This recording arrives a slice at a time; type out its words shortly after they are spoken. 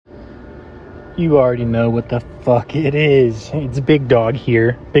You already know what the fuck it is. It's Big Dog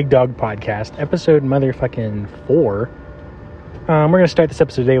here. Big Dog Podcast, episode motherfucking 4. We're going to start this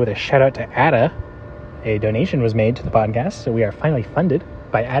episode today with a shout out to Ada. A donation was made to the podcast, so we are finally funded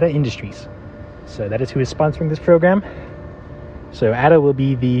by Ada Industries. So that is who is sponsoring this program. So Ada will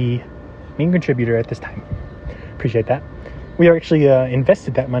be the main contributor at this time. Appreciate that. We are actually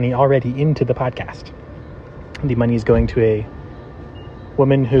invested that money already into the podcast. The money is going to a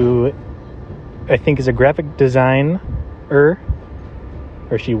woman who I think is a graphic designer, or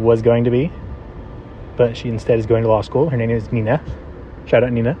she was going to be, but she instead is going to law school. Her name is Nina. Shout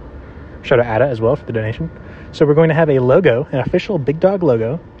out Nina. Shout out Ada as well for the donation. So we're going to have a logo, an official Big Dog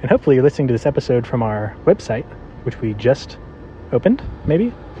logo, and hopefully you're listening to this episode from our website, which we just opened,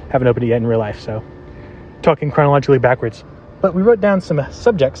 maybe? Haven't opened it yet in real life, so talking chronologically backwards. But we wrote down some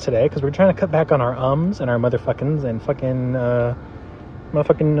subjects today because we're trying to cut back on our ums and our motherfuckins and fucking,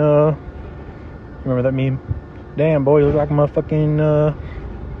 remember that meme? Damn, boy, you look like a motherfucking,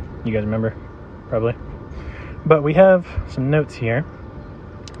 you guys remember? Probably. But we have some notes here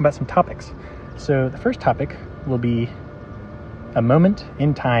about some topics. So the first topic will be a moment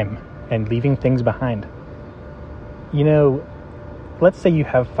in time and leaving things behind. You know, let's say you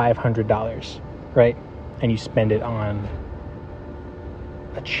have $500, right? And you spend it on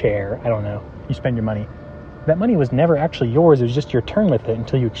a chair. I don't know. You spend your money. That money was never actually yours. It was just your turn with it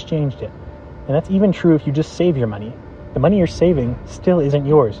until you exchanged it. And that's even true if you just save your money. The money you're saving still isn't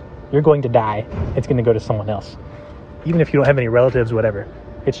yours. You're going to die. It's going to go to someone else. Even if you don't have any relatives, whatever.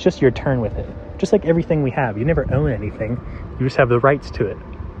 It's just your turn with it. Just like everything we have. You never own anything. You just have the rights to it.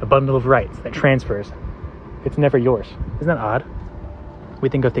 A bundle of rights that transfers. It's never yours. Isn't that odd? We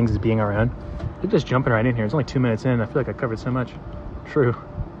think of things as being our own. We're just jumping right in here. It's only 2 minutes in. I feel like I covered so much. True.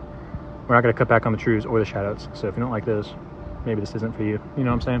 We're not going to cut back on the trues or the shout-outs. So if you don't like those, maybe this isn't for you. You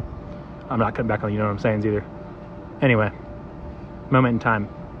know what I'm saying? I'm not cutting back on you know what I'm saying either. Anyway. Moment in time.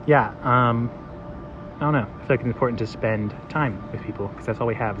 Yeah. I don't know. I feel like it's important to spend time with people because that's all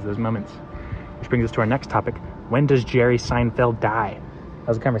we have is those moments. Which brings us to our next topic. When does Jerry Seinfeld die? That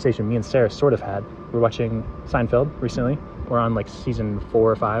was a conversation me and Sarah sort of had. We were watching Seinfeld recently. We're on like season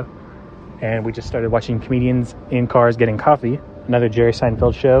 4 or 5. And we just started watching comedians in cars getting coffee. Another Jerry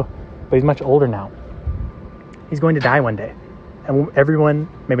Seinfeld show. But he's much older now. He's going to die one day. And everyone,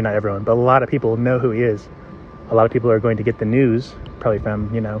 maybe not everyone, but a lot of people know who he is. A lot of people are going to get the news, probably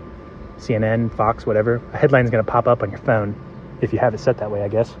from, CNN, Fox, whatever. A headline is going to pop up on your phone if you have it set that way, I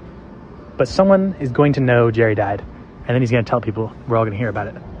guess. But someone is going to know Jerry died. And then he's going to tell people. We're all going to hear about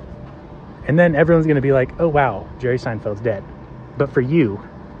it. And then everyone's going to be like, oh, wow, Jerry Seinfeld's dead. But for you,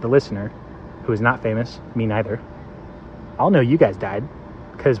 the listener, who is not famous, me neither, I'll know you guys died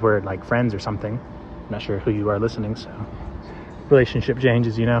because we're like friends or something. I'm not sure who you are listening, so relationship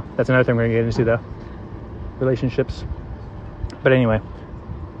changes, That's another thing we're going to get into, though. Relationships. But anyway,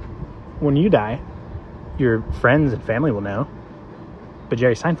 when you die, your friends and family will know, but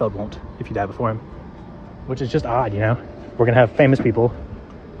Jerry Seinfeld won't if you die before him, which is just odd, We're going to have famous people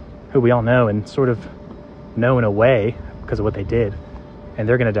who we all know and sort of know in a way because of what they did, and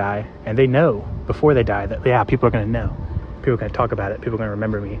they're going to die, and they know before they die that, yeah, people are going to know. People are going to talk about it. People are going to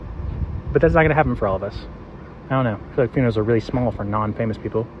remember me. But that's not going to happen for all of us. I don't know. I feel like funerals are really small for non-famous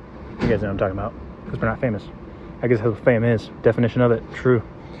people. You guys know what I'm talking about. Because we're not famous. I guess that's what fame is. Definition of it. True.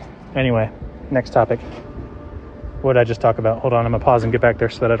 Anyway, next topic. What did I just talk about? Hold on, I'm going to pause and get back there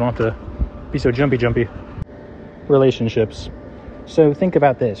so that I don't have to be so jumpy. Relationships. So think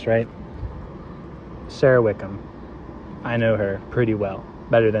about this, right? Sarah Wickham. I know her pretty well.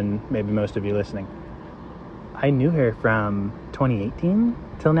 Better than maybe most of you listening. I knew her from 2018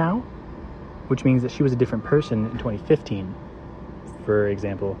 till now, which means that she was a different person in 2015, for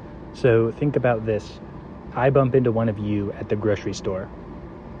example. So think about this. I bump into one of you at the grocery store,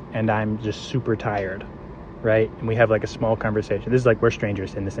 and I'm just super tired, right? And we have like a small conversation. This is like we're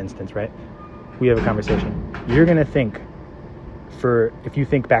strangers in this instance, right? We have a conversation. You're going to think, if you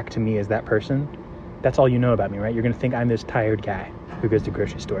think back to me as that person, that's all you know about me, right? You're going to think I'm this tired guy who goes to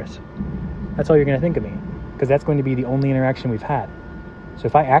grocery stores. That's all you're going to think of me. Because that's going to be the only interaction we've had. So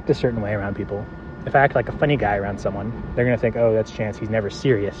if I act a certain way around people, if I act like a funny guy around someone, they're going to think, oh, that's Chance. He's never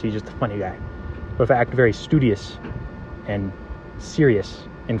serious. He's just a funny guy. But if I act very studious and serious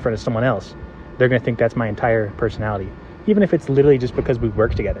in front of someone else, they're going to think that's my entire personality. Even if it's literally just because we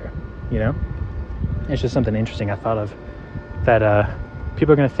work together, It's just something interesting I thought of. That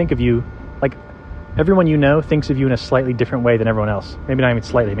people are going to think of you, like everyone thinks of you in a slightly different way than everyone else. Maybe not even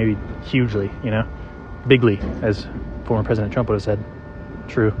slightly, maybe hugely, Bigly, as former President Trump would have said.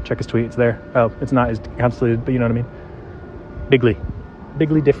 True. Check his tweet. It's there. Oh, it's not as constellated, but you know what I mean.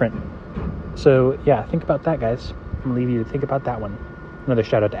 Bigly different. So yeah, think about that, guys. I'm gonna leave you to think about that one. Another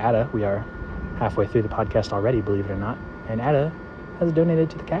shout out to Ada. We are halfway through the podcast already, believe it or not, and Ada has donated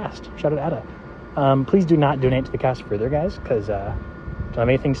to the cast. Shout out to Ada. Please do not donate to the cast further, guys, because don't have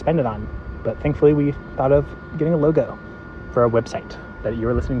anything to spend it on. But thankfully, we thought of getting a logo for our website that you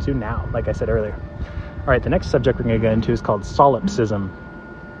are listening to now, like I said earlier. All right, the next subject we're going to get into is called solipsism.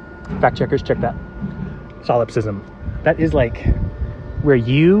 Fact checkers, check that. Solipsism. That is like where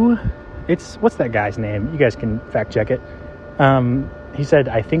what's that guy's name? You guys can fact check it. He said,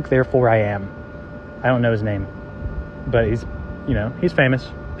 I think, therefore I am. I don't know his name, but he's famous.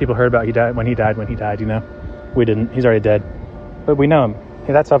 People heard about when he died, you know. We didn't. He's already dead. But we know him.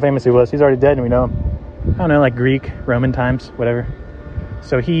 Hey, that's how famous he was. He's already dead and we know him. I don't know, like Greek, Roman times, whatever.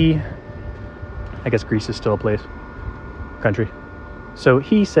 So I guess Greece is still a place, country. So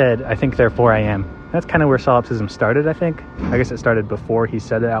he said, I think, therefore I am. That's kind of where solipsism started, I think. I guess it started before he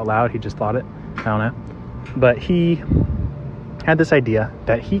said it out loud. He just thought it. I don't know. But he had this idea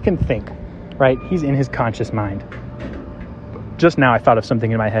that he can think, right? He's in his conscious mind. Just now I thought of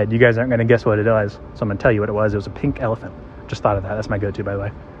something in my head. You guys aren't going to guess what it was, so I'm going to tell you what it was. It was a pink elephant. Just thought of that. That's my go-to, by the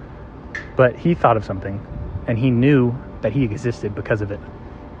way. But he thought of something, and he knew that he existed because of it.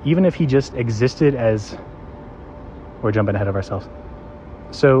 Even if he just existed as... We're jumping ahead of ourselves.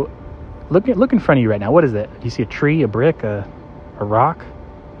 So, look in front of you right now. What is it? Do you see a tree, a brick, a rock?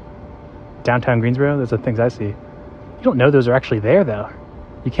 Downtown Greensboro? Those are the things I see. You don't know those are actually there, though.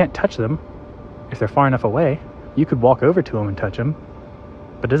 You can't touch them if they're far enough away. You could walk over to them and touch them.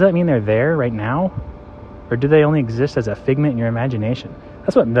 But does that mean they're there right now? Or do they only exist as a figment in your imagination?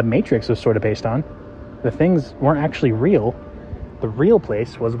 That's what The Matrix was sort of based on. The things weren't actually real. The real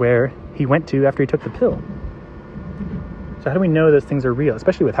place was where he went to after he took the pill. So how do we know those things are real?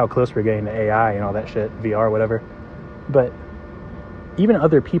 Especially with how close we're getting to AI and all that shit, VR, whatever. But even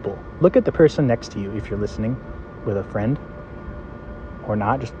other people, look at the person next to you if you're listening with a friend. Or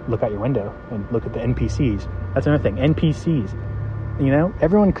not, just look out your window and look at the NPCs. That's another thing, NPCs. You know,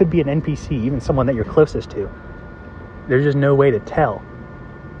 everyone could be an NPC, even someone that you're closest to. There's just no way to tell.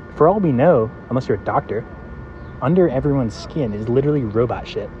 For all we know, unless you're a doctor, under everyone's skin is literally robot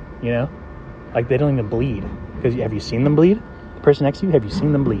shit, you know? Like, they don't even bleed. Because have you seen them bleed? The person next to you, have you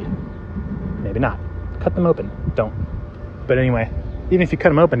seen them bleed? Maybe not. Cut them open. Don't. But anyway, even if you cut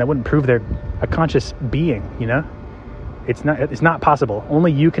them open, that wouldn't prove they're a conscious being, you know? It's not possible.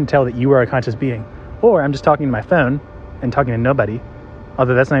 Only you can tell that you are a conscious being. Or I'm just talking to my phone and talking to nobody.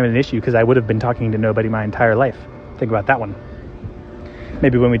 Although that's not even an issue because I would have been talking to nobody my entire life. Think about that one.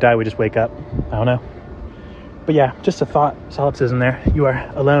 Maybe when we die, we just wake up. I don't know. But yeah, just a thought. Solipsism there. You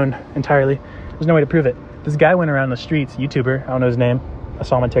are alone entirely. There's no way to prove it. This guy went around the streets, YouTuber. I don't know his name. I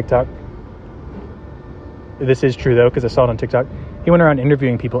saw him on TikTok. This is true though because I saw it on TikTok. He went around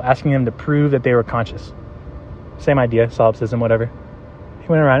interviewing people, asking them to prove that they were conscious. Same idea, solipsism, whatever. He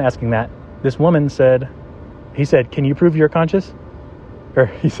went around asking that. This woman said, he said, can you prove you're conscious? Or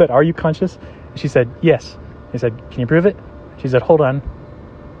he said, are you conscious? She said, yes. He said, can you prove it? She said, hold on.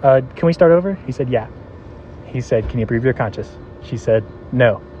 Can we start over? He said, yeah. He said, can you prove you're conscious? She said,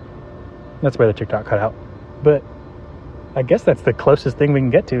 no. That's where the TikTok cut out. But I guess that's the closest thing we can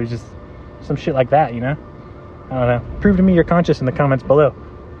get to is just some shit like that, you know? I don't know. Prove to me you're conscious in the comments below.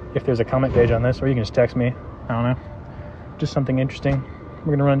 If there's a comment page on this, or you can just text me. I don't know. Just something interesting. We're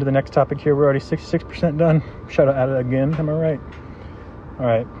going to run to the next topic here. We're already 66% done. Shout out Ada again. Am I right? All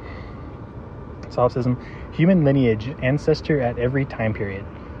right. Solipsism. Human lineage. Ancestor at every time period.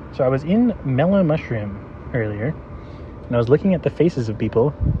 So I was in Mellow Mushroom earlier, and I was looking at the faces of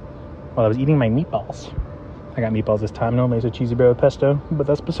people while I was eating my meatballs. I got meatballs this time. Normally it's a cheesy bread with pesto, but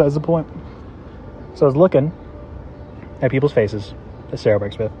that's besides the point. So I was looking at people's faces that Sarah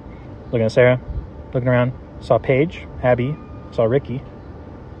works with. Looking at Sarah, looking around. Saw Paige, Abby, saw Ricky.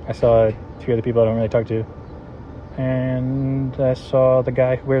 I saw a few other people I don't really talk to. And I saw the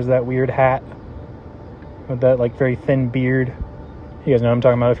guy who wears that weird hat with that like very thin beard. You guys know what I'm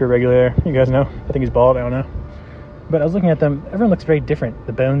talking about if you're regular. You guys know. I think he's bald. I don't know. But I was looking at them. Everyone looks very different.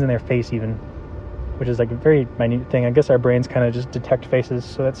 The bones in their face even, which is like a very minute thing. I guess our brains kind of just detect faces,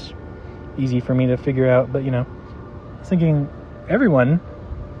 so that's easy for me to figure out. But, you know, I was thinking everyone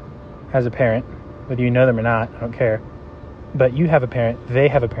has a parent, whether you know them or not. I don't care. But you have a parent. They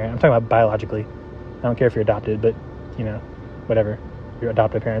have a parent. I'm talking about biologically. I don't care if you're adopted, but, you know, whatever. Your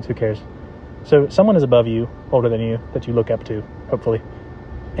adopted parents, who cares? So someone is above you, older than you, that you look up to, hopefully.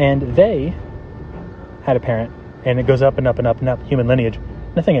 And they had a parent, and it goes up and up and up and up, human lineage.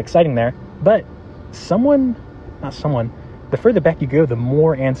 Nothing exciting there, but the further back you go, the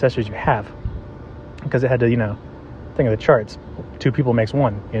more ancestors you have. Because it had to, you know, think of the charts. 2 people makes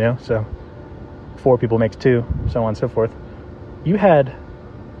 1, you know? So 4 people makes 2, so on and so forth. You had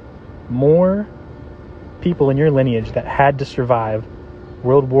more people in your lineage that had to survive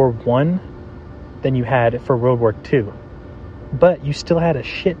World War I than you had for World War II. But you still had a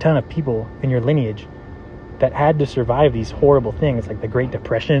shit ton of people in your lineage that had to survive these horrible things, like the Great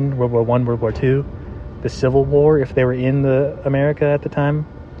Depression, World War I, World War II, the Civil War, if they were in America at the time,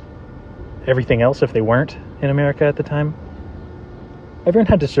 everything else if they weren't in America at the time. Everyone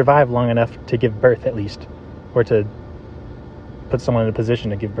had to survive long enough to give birth, at least, or to put someone in a position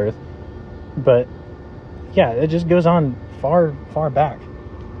to give birth. But yeah, it just goes on far, far back.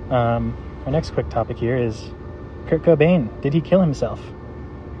 Our next quick topic here is Kurt Cobain. Did he kill himself?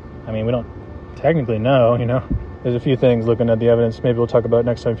 I mean, we don't technically know, you know. There's a few things looking at the evidence. Maybe we'll talk about it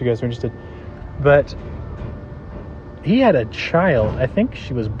next time if you guys are interested. But he had a child. I think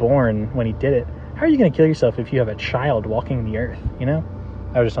she was born when he did it. How are you going to kill yourself if you have a child walking the earth, you know?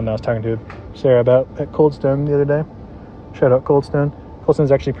 That was just something I was talking to Sarah about at Cold Stone the other day. Shout out Cold Stone. Cold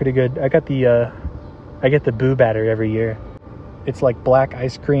Stone's actually pretty good. I get the boo batter every year. It's like black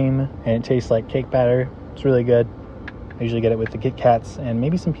ice cream, and it tastes like cake batter. It's really good. I usually get it with the Kit Kats and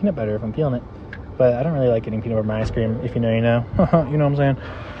maybe some peanut butter if I'm feeling it. But I don't really like getting peanut butter in my ice cream. If you know, you know. You know what I'm saying?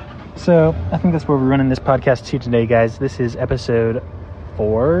 So I think that's where we're running this podcast to today, guys. This is episode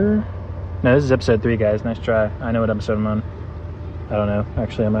 4. No, this is episode 3, guys. Nice try. I know what episode I'm on. I don't know.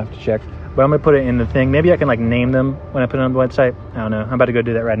 Actually, I'm going to have to check. But I'm going to put it in the thing. Maybe I can, like, name them when I put it on the website. I don't know. I'm about to go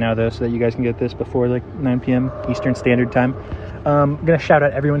do that right now, though, so that you guys can get this before, like, 9 p.m. Eastern Standard Time. I'm going to shout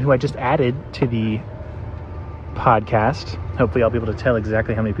out everyone who I just added to the podcast. Hopefully I'll be able to tell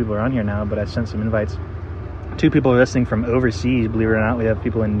exactly how many people are on here now, but I sent some invites. 2 people are listening from overseas, believe it or not. We have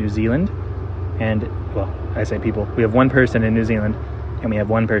people in New Zealand. And, well, I say people. We have 1 person in New Zealand. And we have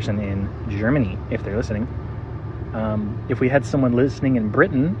 1 person in Germany, if they're listening. If we had someone listening in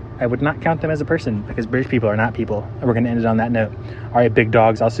Britain, I would not count them as a person, because British people are not people. And we're going to end it on that note. All right, big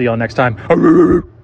dogs. I'll see y'all next time.